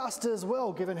is just as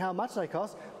well, given how much they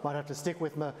cost. Might have to stick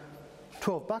with my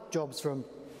 $12 jobs from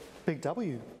Big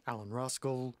W. Alan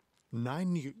Ruskell,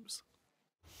 9 News.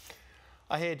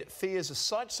 Ahead, fears a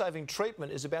sight-saving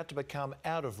treatment is about to become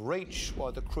out of reach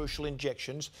while the crucial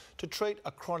injections to treat a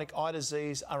chronic eye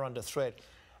disease are under threat.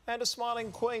 And a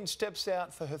smiling queen steps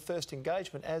out for her first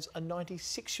engagement as a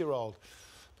 96-year-old.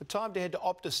 But time to head to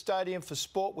Optus Stadium for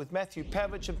sport with Matthew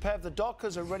Pavich. And Pav, the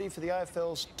Dockers are ready for the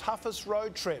AFL's toughest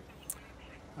road trip.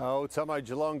 Oh, Tomo,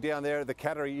 Geelong down there at the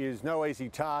Cattery is no easy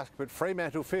task, but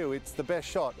Fremantle feel it's the best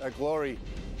shot at glory.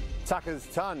 Tucker's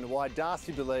ton, why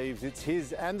Darcy believes it's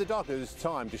his and the Dockers'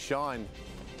 time to shine.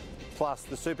 Plus,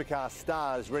 the supercar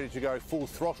stars ready to go full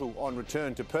throttle on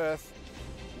return to Perth.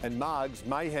 And Marg's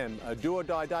mayhem, a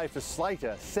do-or-die day for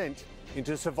Slater, sent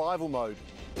into survival mode.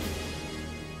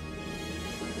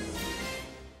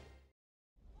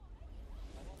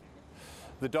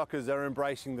 The Dockers are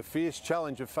embracing the fierce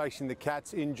challenge of facing the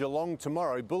Cats in Geelong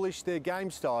tomorrow. Bullish their game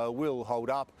style will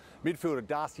hold up. Midfielder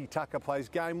Darcy Tucker plays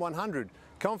game 100,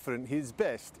 confident his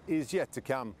best is yet to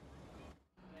come.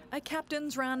 A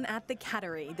captain's run at the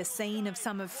Cattery, the scene of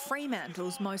some of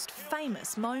Fremantle's most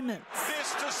famous moments.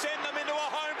 This to send them into a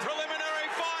home preliminary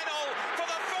final for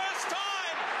the first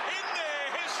time in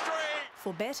their history.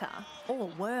 For better or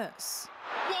worse.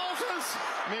 Walters!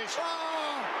 Miss.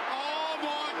 Oh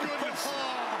my goodness!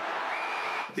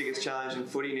 Biggest challenge in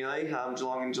footy nearly,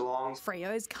 Geelong and Geelong.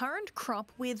 Freo's current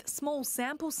crop with small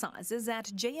sample sizes at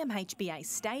GMHBA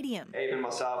Stadium. Even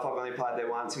myself, I've only played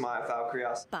there once in my AFL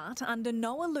career. But under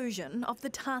no illusion of the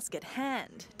task at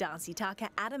hand, Darcy Tucker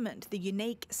adamant the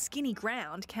unique skinny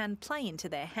ground can play into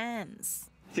their hands.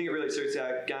 I think it really suits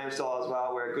our game style as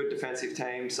well. We're a good defensive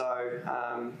team, so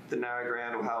the narrow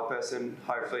ground will help us and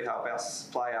hopefully help us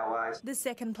play our ways. The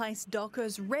second place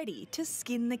Dockers ready to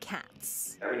skin the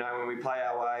Cats. We know when we play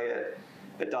our way,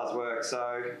 it does work.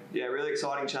 So yeah, really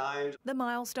exciting challenge. The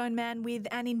milestone man with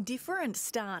an indifferent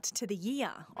start to the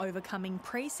year, overcoming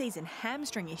pre-season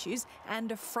hamstring issues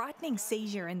and a frightening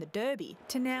seizure in the Derby,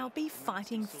 to now be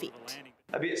fighting fit.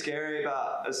 A bit scary,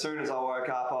 but as soon as I woke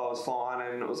up, I was fine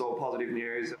and it was all positive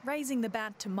news. Raising the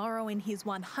bat tomorrow in his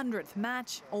 100th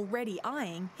match, already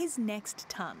eyeing his next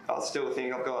ton. I still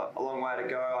think I've got a long way to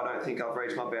go. I don't think I've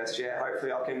reached my best yet.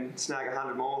 Hopefully I can snag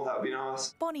 100 more. That would be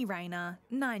nice. Bonnie Rayner,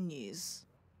 9 News.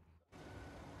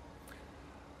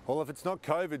 Well, if it's not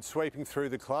COVID sweeping through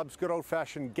the clubs, good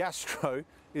old-fashioned gastro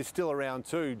is still around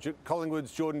too.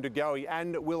 Collingwood's Jordan De Goey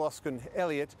and Will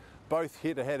Oskin-Elliott both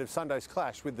hit ahead of Sunday's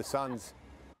clash with the Suns.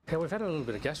 Yeah, we've had a little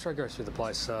bit of gastro go through the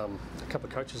place. A couple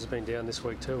of coaches have been down this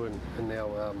week too, and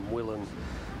now Will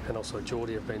and also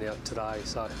Geordie have been out today.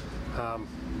 So,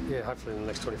 yeah, hopefully in the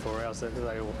next 24 hours they're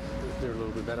a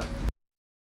little bit better.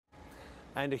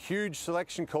 And a huge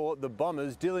selection call at the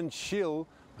Bombers. Dylan Shill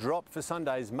dropped for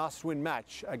Sunday's must-win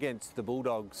match against the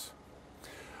Bulldogs.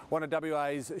 One of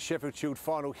WA's Sheffield Shield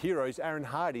final heroes, Aaron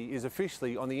Hardy, is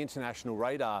officially on the international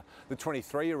radar. The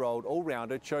 23-year-old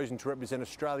all-rounder chosen to represent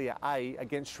Australia A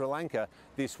against Sri Lanka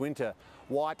this winter.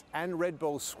 White and Red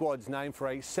Ball squads named for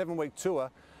a 7-week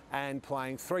tour and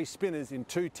playing 3 spinners in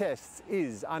 2 tests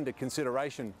is under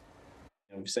consideration.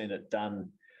 We've seen it done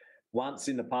once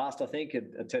in the past, I think,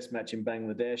 a test match in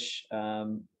Bangladesh.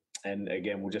 And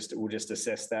again, we'll just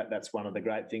assess that. That's one of the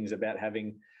great things about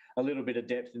having a little bit of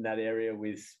depth in that area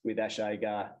with Ash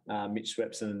Agar, Mitch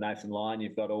Swepson and Nathan Lyon.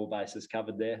 You've got all bases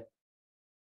covered there.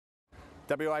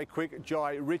 WA quick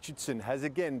Jai Richardson has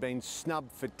again been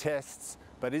snubbed for tests,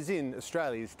 but is in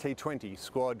Australia's T20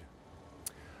 squad.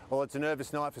 Well, it's a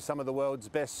nervous night for some of the world's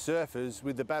best surfers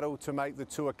with the battle to make the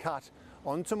tour cut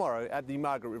on tomorrow at the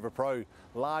Margaret River Pro.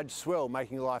 Large swell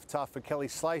making life tough for Kelly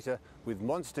Slater with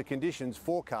monster conditions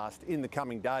forecast in the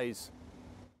coming days.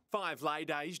 5 lay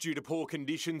days due to poor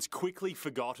conditions quickly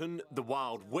forgotten, the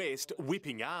Wild West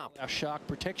whipping up. Our shark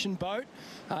protection boat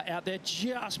out there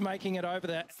just making it over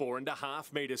that.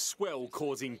 4.5 metre swell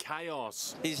causing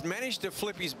chaos. He's managed to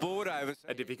flip his board over.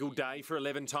 A difficult day for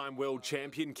 11-time world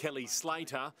champion Kelly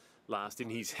Slater. Last in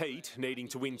his heat, needing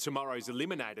to win tomorrow's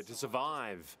eliminator to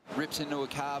survive. Rips into a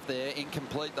carve there,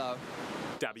 incomplete though.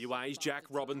 WA's Jack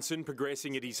Robinson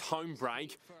progressing at his home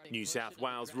break. New South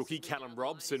Wales rookie Callum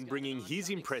Robson bringing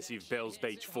his impressive Bells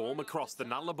Beach form across the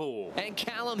Nullarbor. And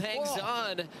Callum hangs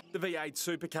on. The V8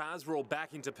 supercars were all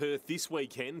back into Perth this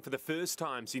weekend for the first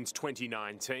time since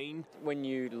 2019. When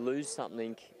you lose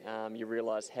something, you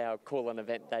realise how cool an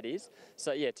event that is.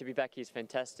 So yeah, to be back here is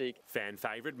fantastic. Fan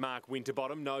favourite Mark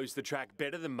Winterbottom knows the track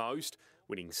better than most,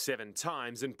 winning 7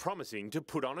 times and promising to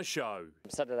put on a show.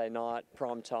 Saturday night,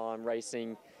 prime time,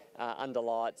 racing, under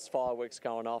lights, fireworks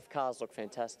going off, cars look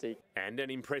fantastic. And an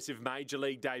impressive Major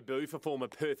League debut for former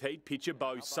Perth Heat pitcher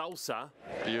Bo Salsa.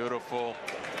 Beautiful.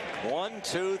 1,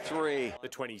 2, 3. The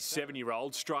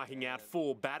 27-year-old striking out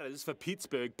 4 batters for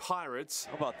Pittsburgh Pirates.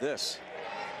 How about this?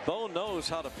 Bo knows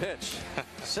how to pitch.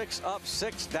 6 up,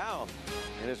 6 down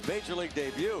in his Major League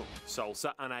debut.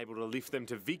 Salsa unable to lift them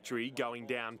to victory, going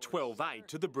down 12-8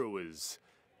 to the Brewers.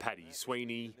 Paddy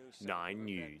Sweeney, 9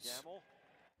 News.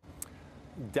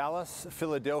 Dallas,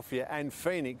 Philadelphia and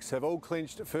Phoenix have all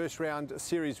clinched first-round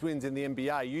series wins in the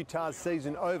NBA. Utah's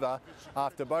season over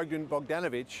after Bogdan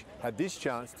Bogdanovic had this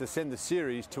chance to send the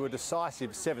series to a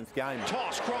decisive 7th game.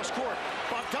 Toss, cross-court,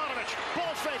 Bogdanovic,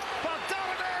 ball fake,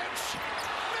 Bogdanovic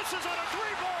misses on a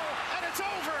 3-ball, and it's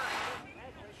over.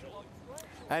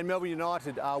 And Melbourne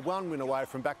United are 1 win away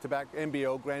from back-to-back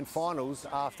NBL Grand Finals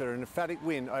after an emphatic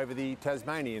win over the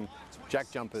Tasmanian Jack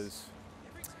Jumpers.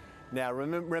 Now,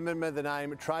 remember the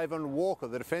name Trayvon Walker,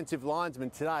 the defensive linesman,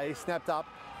 today snapped up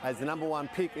as the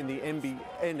 #1 pick in the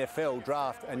NFL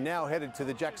draft and now headed to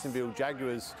the Jacksonville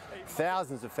Jaguars.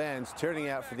 Thousands of fans turning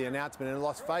out for the announcement in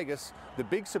Las Vegas. The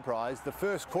big surprise, the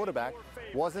first quarterback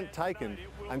wasn't taken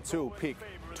until pick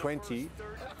 20.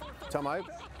 Tomo,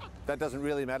 that doesn't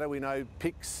really matter. We know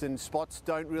picks and spots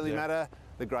don't really matter.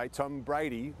 The great Tom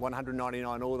Brady,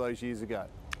 199 all those years ago.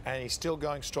 And he's still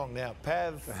going strong now.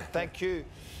 Pav, thank you.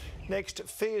 Next,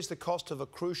 fears the cost of a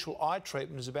crucial eye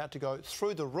treatment is about to go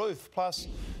through the roof. Plus,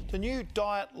 the new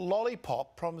diet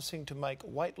lollipop promising to make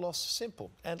weight loss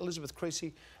simple. And Elizabeth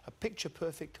Creasy, a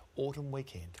picture-perfect autumn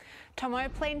weekend. Tomo,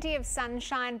 plenty of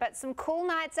sunshine, but some cool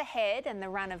nights ahead, and the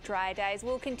run of dry days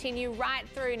will continue right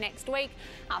through next week.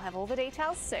 I'll have all the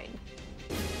details soon.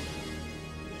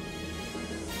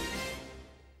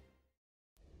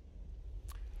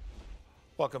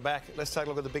 Welcome back. Let's take a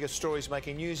look at the biggest stories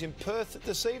making news in Perth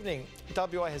this evening.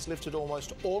 WA has lifted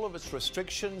almost all of its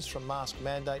restrictions, from mask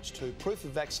mandates to proof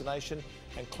of vaccination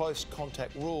and close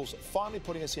contact rules, finally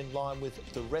putting us in line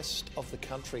with the rest of the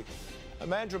country. A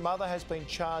Mandurah mother has been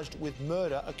charged with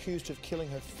murder, accused of killing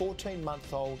her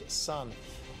 14-month-old son.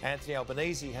 Anthony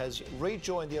Albanese has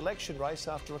rejoined the election race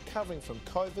after recovering from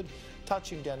COVID,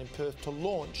 touching down in Perth to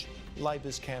launch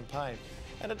Labor's campaign.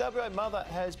 And a WA mother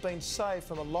has been saved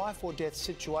from a life or death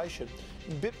situation,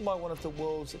 bitten by one of the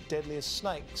world's deadliest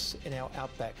snakes in our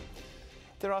outback.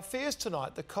 There are fears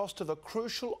tonight the cost of a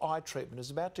crucial eye treatment is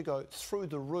about to go through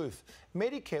the roof.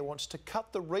 Medicare wants to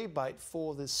cut the rebate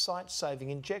for this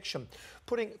sight-saving injection,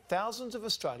 putting thousands of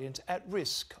Australians at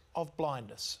risk of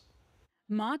blindness.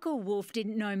 Michael Wolfe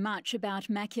didn't know much about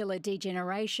macular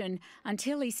degeneration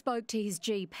until he spoke to his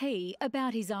GP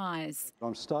about his eyes.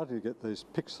 I'm starting to get these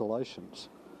pixelations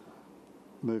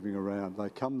moving around. They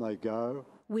come, they go.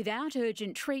 Without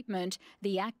urgent treatment,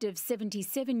 the active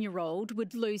 77-year-old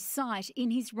would lose sight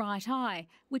in his right eye,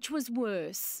 which was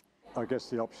worse. I guess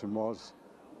the option was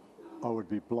I would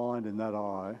be blind in that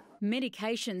eye.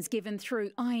 Medications given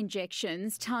through eye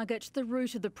injections target the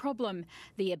root of the problem,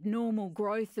 the abnormal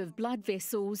growth of blood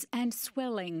vessels and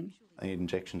swelling. The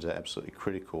injections are absolutely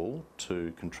critical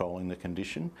to controlling the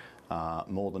condition.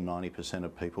 More than 90%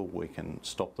 of people, we can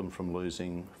stop them from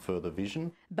losing further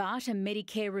vision. But a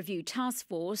Medicare review task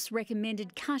force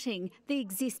recommended cutting the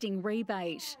existing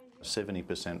rebate.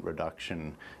 70%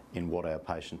 reduction in what our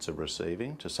patients are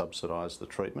receiving to subsidise the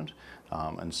treatment,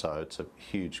 and so it's a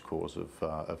huge cause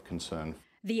of concern.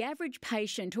 The average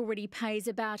patient already pays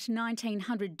about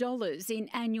 $1,900 in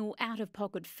annual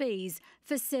out-of-pocket fees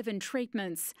for 7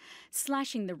 treatments.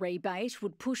 Slashing the rebate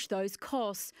would push those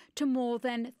costs to more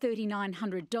than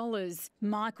 $3,900.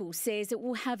 Michael says it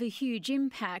will have a huge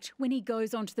impact when he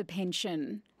goes onto the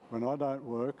pension. When I don't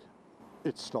work,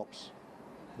 it stops.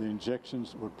 The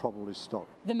injections would probably stop.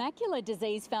 The Macular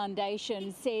Disease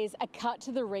Foundation says a cut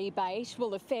to the rebate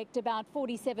will affect about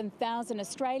 47,000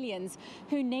 Australians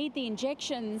who need the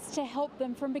injections to help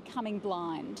them from becoming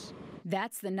blind.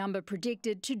 That's the number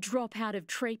predicted to drop out of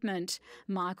treatment.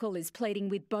 Michael is pleading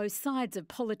with both sides of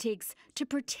politics to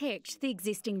protect the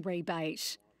existing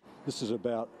rebate. This is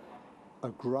about a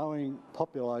growing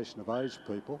population of aged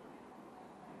people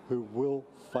who will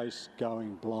face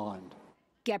going blind.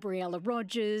 Gabriella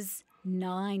Rogers,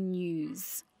 9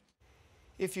 News.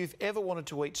 If you've ever wanted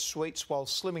to eat sweets while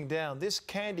slimming down, this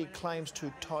candy claims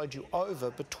to tide you over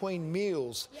between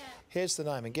meals. Here's the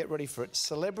name, and get ready for it.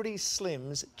 Celebrity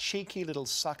Slim's cheeky little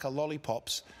sucker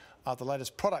lollipops are the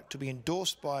latest product to be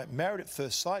endorsed by Married at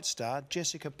First Sight star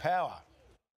Jessica Power.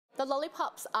 The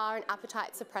lollipops are an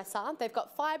appetite suppressor. They've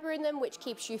got fibre in them, which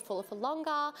keeps you fuller for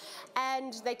longer,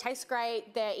 and they taste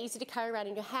great. They're easy to carry around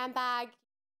in your handbag.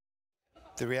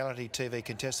 The reality TV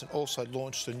contestant also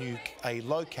launched a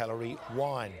low-calorie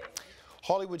wine.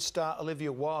 Hollywood star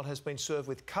Olivia Wilde has been served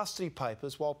with custody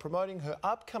papers while promoting her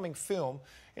upcoming film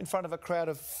in front of a crowd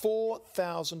of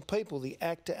 4,000 people. The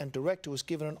actor and director was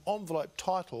given an envelope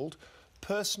titled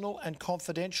Personal and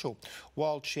Confidential.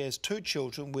 Wilde shares 2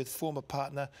 children with former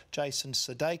partner Jason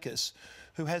Sudeikis,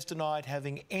 who has denied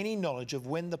having any knowledge of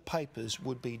when the papers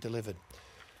would be delivered.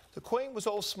 The Queen was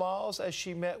all smiles as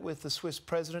she met with the Swiss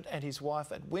President and his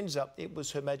wife at Windsor. It was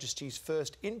Her Majesty's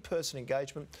first in-person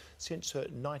engagement since her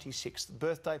 96th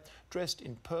birthday, dressed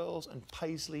in pearls and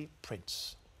paisley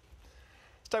prints.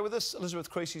 Stay with us. Elizabeth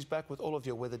Creasy's back with all of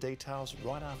your weather details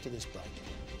right after this break.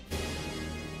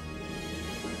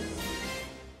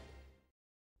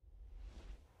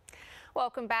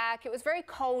 Welcome back. It was a very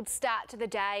cold start to the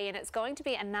day and it's going to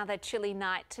be another chilly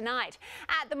night tonight.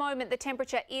 At the moment, the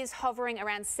temperature is hovering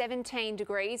around 17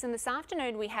 degrees and this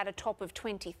afternoon we had a top of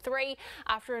 23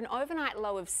 after an overnight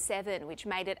low of 7, which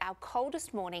made it our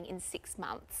coldest morning in 6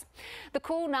 months. The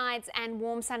cool nights and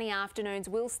warm sunny afternoons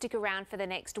will stick around for the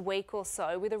next week or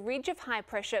so, with a ridge of high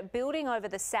pressure building over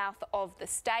the south of the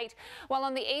state, while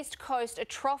on the east coast a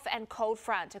trough and cold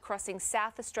front are crossing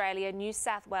South Australia, New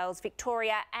South Wales,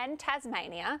 Victoria and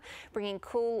Tasmania, bringing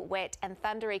cool, wet and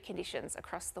thundery conditions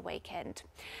across the weekend.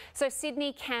 So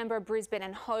Sydney, Canberra, Brisbane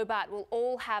and Hobart will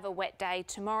all have a wet day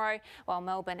tomorrow, while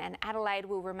Melbourne and Adelaide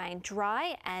will remain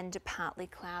dry and partly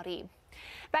cloudy.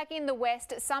 Back in the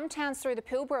west, some towns through the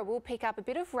Pilbara will pick up a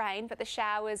bit of rain, but the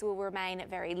showers will remain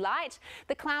very light.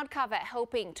 The cloud cover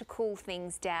helping to cool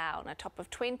things down. A top of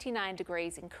 29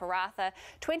 degrees in Karratha,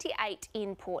 28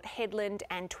 in Port Hedland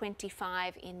and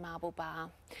 25 in Marble Bar.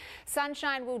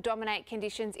 Sunshine will dominate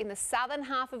conditions in the southern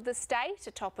half of the state,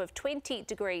 a top of 20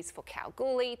 degrees for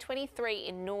Kalgoorlie, 23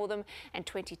 in Northam and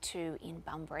 22 in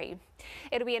Bunbury.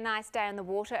 It'll be a nice day on the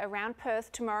water around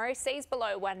Perth tomorrow. Seas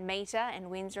below 1 metre and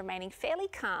winds remaining fairly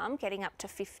calm, getting up to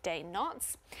 15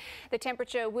 knots. The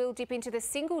temperature will dip into the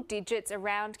single digits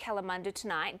around Kalamunda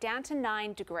tonight, down to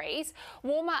 9 degrees.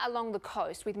 Warmer along the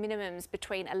coast with minimums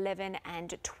between 11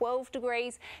 and 12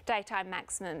 degrees. Daytime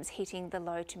maximums hitting the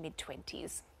low to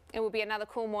mid-20s. It will be another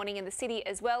cool morning in the city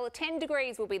as well. 10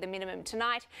 degrees will be the minimum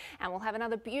tonight, and we'll have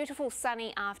another beautiful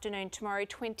sunny afternoon tomorrow.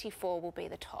 24 will be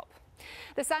the top.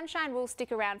 The sunshine will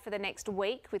stick around for the next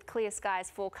week with clear skies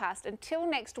forecast until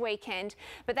next weekend,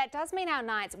 but that does mean our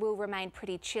nights will remain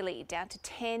pretty chilly, down to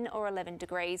 10 or 11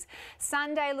 degrees.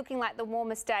 Sunday looking like the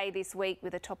warmest day this week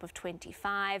with a top of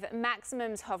 25,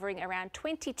 maximums hovering around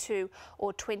 22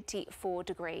 or 24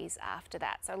 degrees after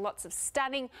that. So lots of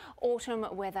stunning autumn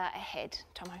weather ahead.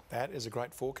 Tomo. That is a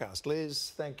great forecast.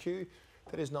 Liz, thank you.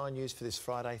 That is 9 News for this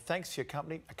Friday. Thanks for your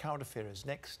company. A current affair is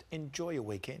next. Enjoy your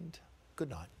weekend. Good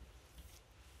night.